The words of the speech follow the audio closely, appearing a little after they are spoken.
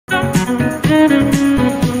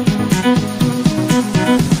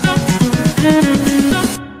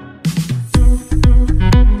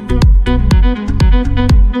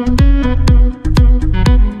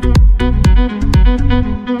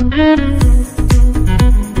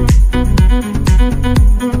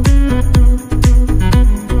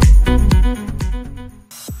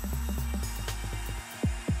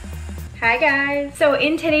guys. So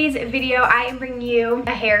in today's video, I am bringing you a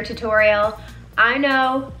hair tutorial. I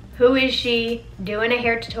know, who is she doing a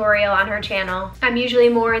hair tutorial on her channel? I'm usually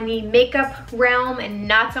more in the makeup realm and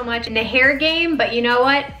not so much in the hair game, but you know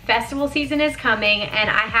what? Festival season is coming and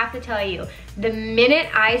I have to tell you, the minute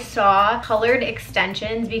I saw colored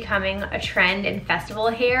extensions becoming a trend in festival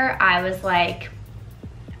hair, I was like,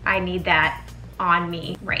 I need that on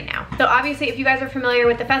me right now. So obviously, if you guys are familiar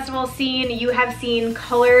with the festival scene, you have seen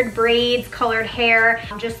colored braids, colored hair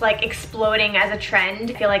just like exploding as a trend.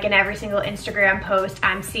 I feel like in every single Instagram post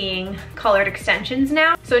I'm seeing colored extensions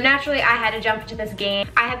now. So naturally I had to jump into this game.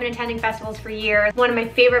 I have been attending festivals for years. One of my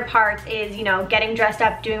favorite parts is, you know, getting dressed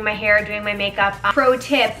up, doing my hair, doing my makeup. Pro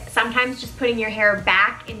tip, sometimes just putting your hair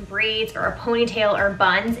back in braids or a ponytail or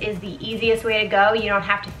buns is the easiest way to go. You don't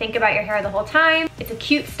have to think about your hair the whole time. It's a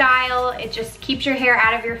cute style. It just keeps your hair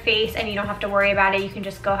out of your face and you don't have to worry about it. You can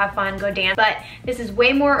just go have fun, go dance. But this is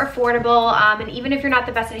way more affordable, and even if you're not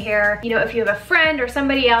the best at hair, you know, if you have a friend or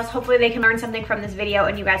somebody else, hopefully they can learn something from this video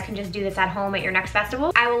and you guys can just do this at home at your next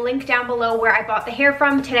festival. I will link down below where I bought the hair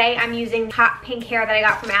from. Today I'm using hot pink hair that I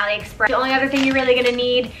got from AliExpress. The only other thing you're really gonna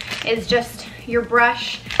need is just your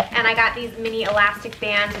brush, and I got these mini elastic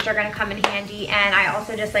bands which are gonna come in handy, and I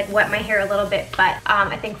also just like wet my hair a little bit, but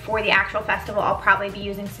I think for the actual festival I'll probably be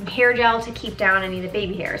using some hair gel to keep down any of the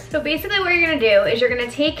baby hairs. So basically what you're gonna do is you're gonna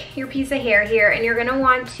take your piece of hair here and you're gonna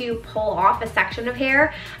want to pull off a section of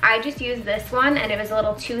hair. I just used this one and it was a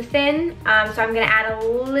little too thin, so I'm gonna add a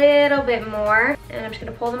little bit more and I'm just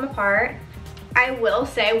gonna pull them apart. I will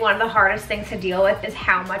say one of the hardest things to deal with is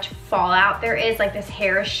how much fallout there is. Like, this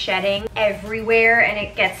hair is shedding everywhere and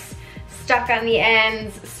it gets stuck on the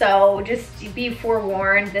ends. So just be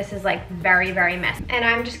forewarned, this is like very, very messy. And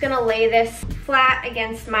I'm just gonna lay this flat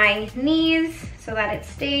against my knees so that it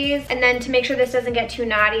stays. And then to make sure this doesn't get too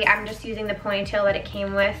knotty, I'm just using the ponytail that it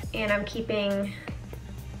came with and I'm keeping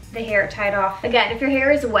the hair tied off. Again, if your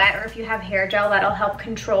hair is wet or if you have hair gel, that'll help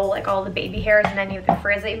control like all the baby hairs and any of the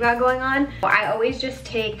frizz that you've got going on. I always just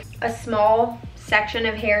take a small section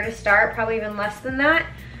of hair to start, probably even less than that.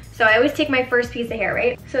 So I always take my first piece of hair,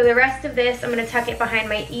 right? So the rest of this, I'm gonna tuck it behind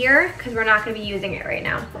my ear because we're not gonna be using it right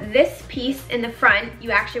now. This piece in the front,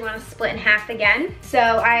 you actually wanna split in half again. So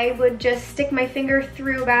I would just stick my finger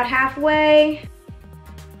through about halfway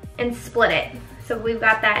and split it. So we've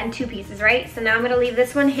got that in two pieces, right? So now I'm gonna leave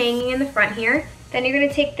this one hanging in the front here. Then you're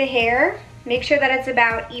gonna take the hair, make sure that it's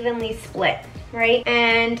about evenly split, right?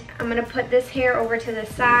 And I'm gonna put this hair over to the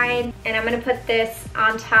side and I'm gonna put this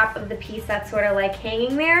on top of the piece that's sort of like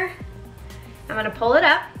hanging there. I'm gonna pull it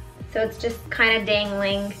up so it's just kind of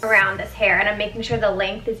dangling around this hair, and I'm making sure the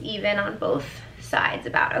length is even on both sides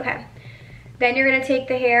about, okay. Then you're gonna take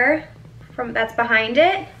the hair from that's behind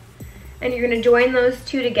it and you're gonna join those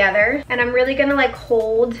two together. And I'm really gonna like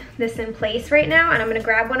hold this in place right now, and I'm gonna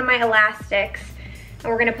grab one of my elastics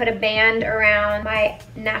and we're gonna put a band around my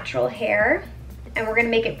natural hair and we're gonna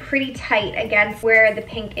make it pretty tight against where the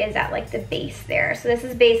pink is at, like the base there. So this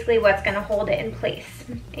is basically what's gonna hold it in place.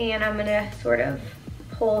 And I'm gonna sort of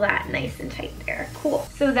pull that nice and tight there. Cool.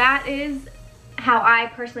 So that is how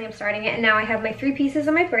I personally am starting it. And now I have my 3 pieces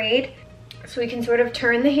of my braid. So we can sort of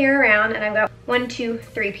turn the hair around and I've got 1, 2,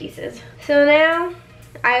 3 pieces. So now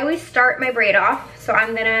I always start my braid off. So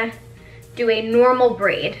I'm gonna do a normal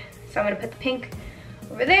braid. So I'm gonna put the pink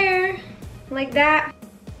over there like that.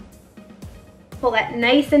 Pull that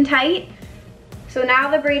nice and tight. So now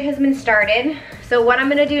the braid has been started. So what I'm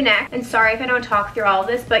gonna do next, and sorry if I don't talk through all of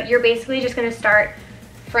this, but you're basically just gonna start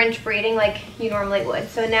French braiding like you normally would.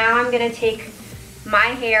 So now I'm gonna take my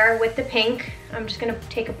hair with the pink. I'm just gonna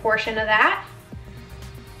take a portion of that.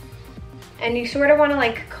 And you sort of wanna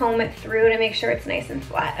like comb it through to make sure it's nice and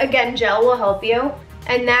flat. Again, gel will help you.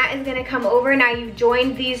 And that is gonna come over. Now you've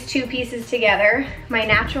joined these 2 pieces together, my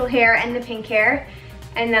natural hair and the pink hair.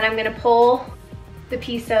 And then I'm gonna pull the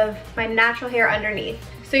piece of my natural hair underneath.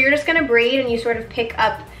 So you're just gonna braid and you sort of pick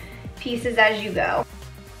up pieces as you go.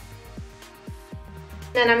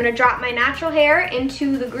 Then I'm gonna drop my natural hair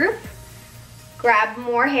into the group, grab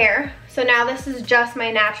more hair. So now this is just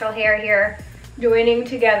my natural hair here joining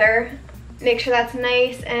together. Make sure that's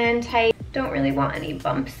nice and tight. Don't really want any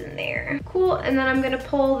bumps in there. Cool, and then I'm gonna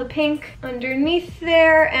pull the pink underneath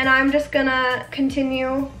there and I'm just gonna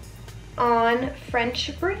continue on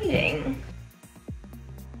French braiding.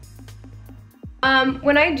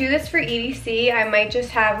 When I do this for EDC, I might just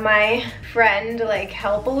have my friend like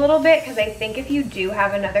help a little bit because I think if you do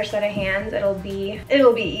have another set of hands, it'll be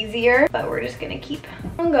easier. But we're just gonna keep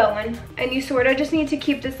on going. And you sort of just need to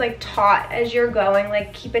keep this like taut as you're going,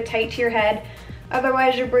 like keep it tight to your head.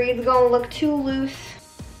 Otherwise your braid's gonna look too loose.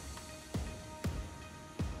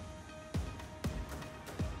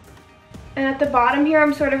 And at the bottom here,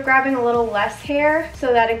 I'm sort of grabbing a little less hair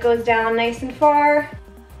so that it goes down nice and far.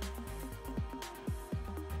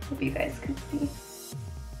 Hope you guys can see.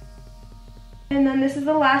 And then this is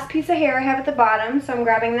the last piece of hair I have at the bottom, so I'm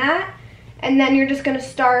grabbing that. And then you're just gonna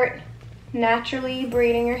start naturally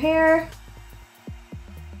braiding your hair.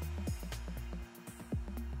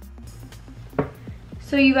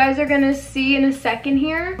 So you guys are gonna see in a second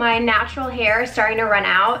here, my natural hair is starting to run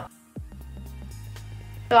out.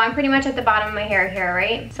 So I'm pretty much at the bottom of my hair here,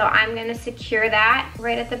 right? So I'm gonna secure that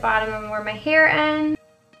right at the bottom of where my hair ends,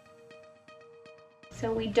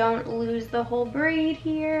 so we don't lose the whole braid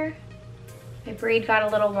here. My braid got a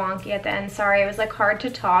little wonky at the end. Sorry, it was like hard to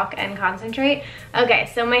talk and concentrate. Okay,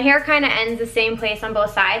 so my hair kind of ends the same place on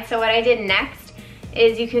both sides. So what I did next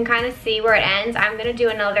is you can kind of see where it ends. I'm gonna do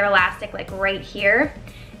another elastic like right here.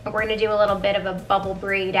 And we're gonna do a little bit of a bubble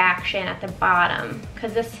braid action at the bottom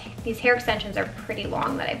because these hair extensions are pretty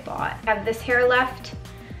long that I bought. I have this hair left.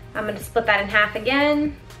 I'm gonna split that in half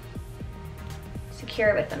again. Secure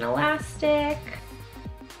it with an elastic.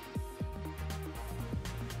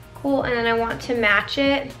 Cool, and then I want to match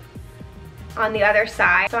it on the other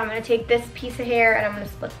side. So I'm gonna take this piece of hair and I'm gonna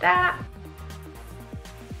split that.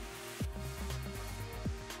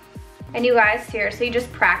 And you guys, seriously,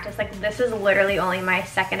 just practice. Like, this is literally only my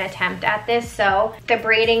second attempt at this, so the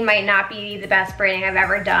braiding might not be the best braiding I've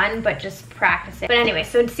ever done, but just practice it. But anyway,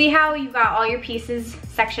 so see how you got all your pieces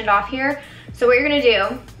sectioned off here? So what you're gonna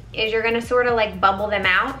do is you're gonna sort of like bubble them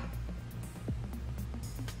out.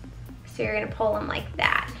 So you're gonna pull them like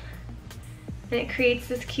that. And it creates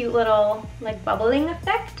this cute little like bubbling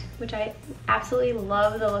effect, which I absolutely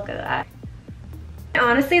love the look of that.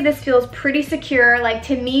 Honestly, this feels pretty secure. Like,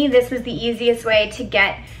 to me, this was the easiest way to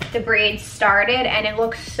get the braids started, and it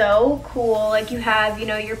looks so cool. Like, you have, you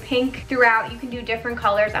know, your pink throughout. You can do different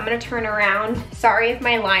colors. I'm gonna turn around. Sorry if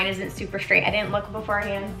my line isn't super straight. I didn't look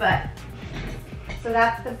beforehand, but so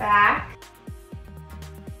that's the back.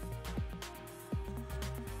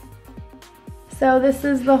 So this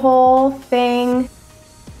is the whole thing.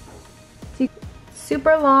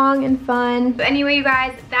 Super long and fun. But anyway, you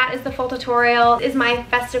guys, that is the full tutorial. This is my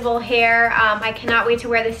festival hair. I cannot wait to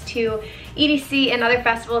wear this to EDC and other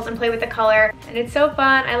festivals and play with the color. And it's so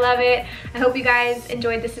fun, I love it. I hope you guys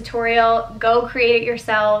enjoyed this tutorial. Go create it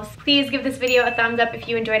yourselves. Please give this video a thumbs up if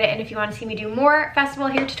you enjoyed it and if you want to see me do more festival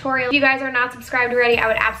hair tutorials. If you guys are not subscribed already, I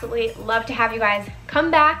would absolutely love to have you guys come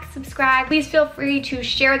back, subscribe. Please feel free to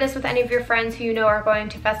share this with any of your friends who you know are going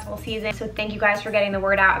to festival season. So thank you guys for getting the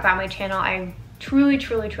word out about my channel. I truly,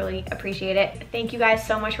 truly, truly appreciate it. Thank you guys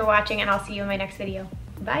so much for watching, and I'll see you in my next video.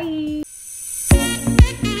 Bye.